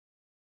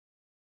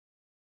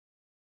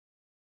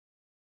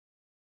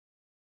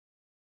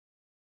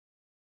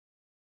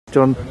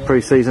John,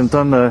 pre-season,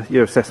 done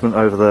your assessment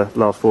over the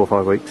last 4 or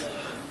 5 weeks?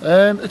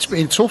 It's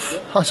been tough,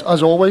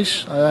 as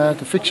always.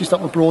 The fixtures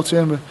that were brought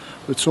in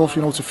were tough,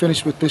 to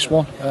finish with this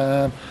one.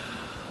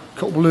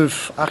 Couple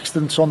of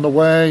accidents on the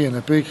way and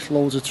a big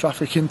loads of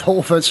traffic in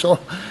Dover, so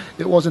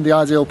it wasn't the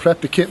ideal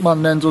prep. The kit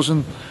man then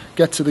doesn't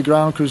get to the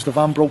ground because the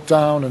van broke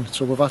down, and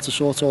so we've had to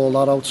sort all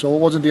that out. So it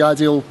wasn't the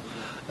ideal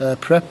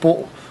prep,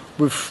 but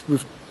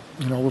we've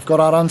got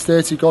our hands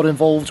dirty, got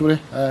involved with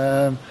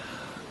it,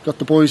 got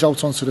the boys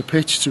out onto the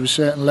pitch to a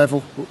certain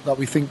level that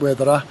we think where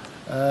they're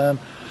at.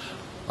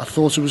 I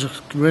thought it was a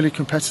really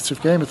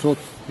competitive game. I thought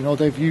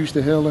they've used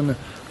the hill and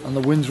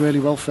the winds really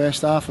well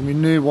first half, and we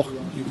knew what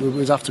we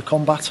would have to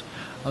combat.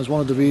 As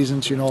one of the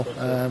reasons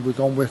we've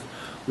gone with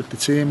the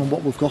team and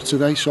what we've got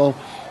today. So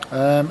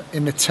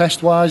in the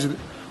test wise,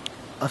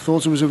 I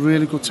thought it was a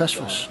really good test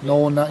for us,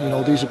 knowing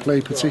that these have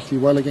played particularly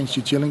well against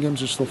your Gillinghams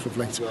and stuff of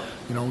late,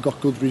 and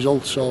got good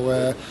results.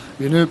 So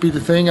we knew it'd be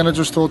the thing, and I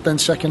just thought then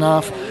second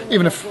half,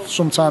 even if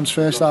sometimes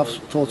first half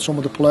thought some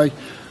of the play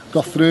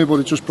got through, but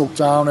it just broke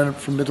down, and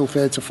from middle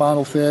third to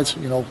final third,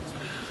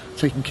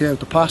 taking care of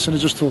the pass, and I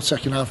just thought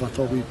second half, I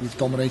thought we've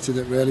dominated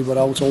it really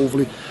without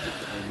overly,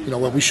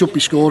 we should be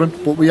scoring,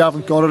 but we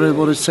haven't got it,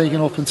 but it's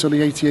taken up until the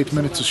 88th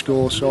minute to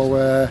score. So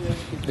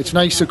it's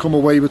nice to come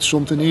away with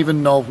something,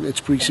 even though it's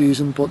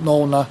pre-season, but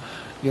knowing that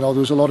there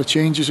was a lot of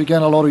changes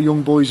again, a lot of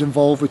young boys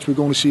involved, which we're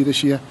going to see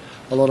this year,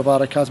 a lot of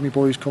our academy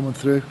boys coming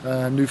through,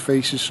 new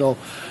faces, so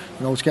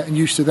it's getting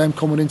used to them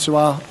coming into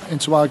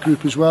our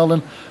group as well.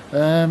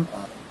 And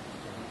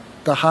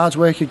the hard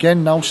work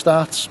again now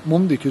starts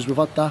Monday, because we've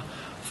had that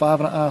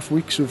 5.5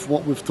 weeks of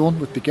what we've done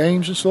with the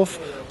games and stuff,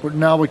 but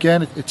now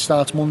again it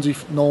starts Monday,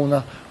 knowing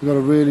that we've got a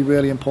really,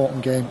 really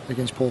important game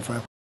against Port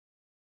Vale.